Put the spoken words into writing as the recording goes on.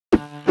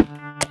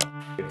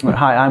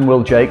Hi, I'm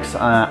Will Jacques.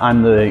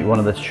 I'm one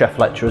of the chef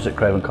lecturers at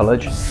Craven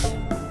College.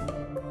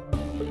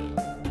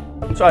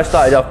 So I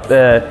started off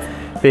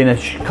being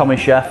a common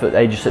chef at the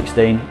age of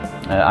 16.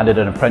 I did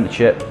an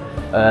apprenticeship.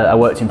 I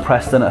worked in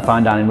Preston at a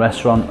fine dining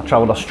restaurant. I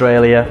travelled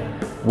Australia,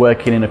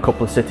 working in a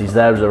couple of cities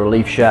there as a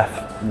relief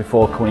chef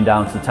before coming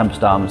down to the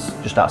Tempest Arms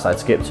just outside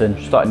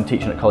Skipton. Started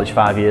teaching at college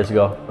 5 years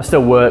ago. I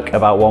still work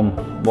about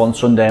one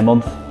Sunday a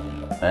month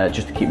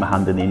just to keep my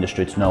hand in the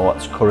industry, to know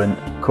what's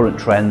current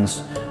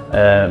trends,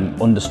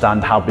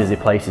 understand how busy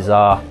places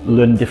are,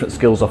 learn different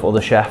skills off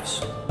other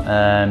chefs,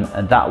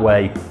 and that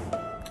way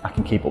I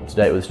can keep up to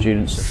date with the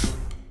students.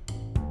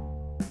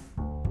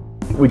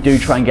 We do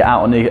try and get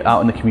out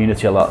in the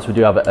community a lot, so we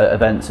do have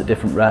events at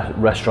different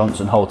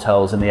restaurants and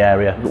hotels in the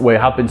area. We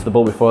have been to the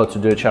Bull before to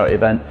do a charity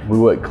event. We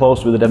work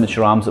close with the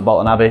Devonshire Arms at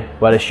Bolton Abbey,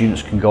 where the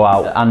students can go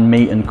out and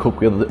meet and cook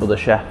with other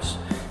chefs.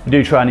 We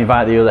do try and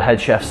invite the other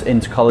head chefs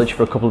into college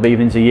for a couple of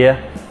evenings a year,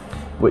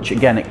 which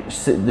again,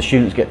 the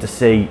students get to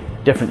see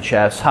different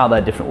chefs, how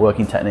their different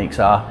working techniques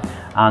are,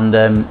 and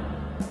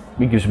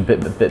it gives them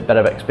a bit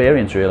better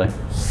experience really.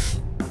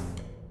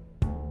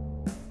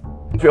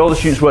 All the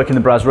students work in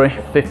the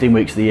brasserie. 15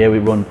 weeks of the year we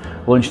run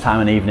lunchtime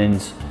and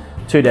evenings,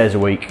 2 days a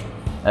week,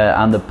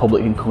 and the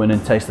public can come in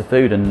and taste the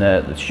food, and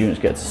the students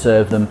get to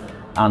serve them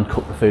and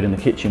cook the food in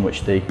the kitchen,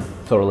 which they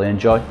thoroughly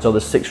enjoy. So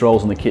there's 6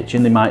 roles in the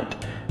kitchen. They might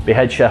be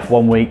head chef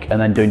one week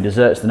and then doing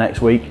desserts the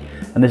next week,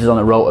 and this is on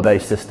a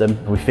rota-based system.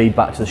 We feed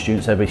back to the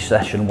students every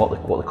session what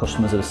the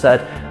customers have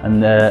said,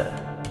 and the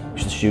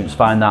students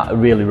find that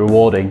really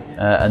rewarding,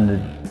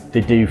 and they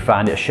do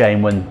find it a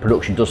shame when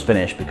production does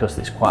finish, because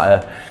it's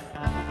quite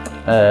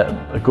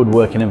a good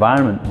working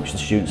environment, which the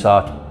students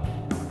are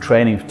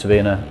training to be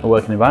in a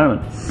working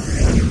environment.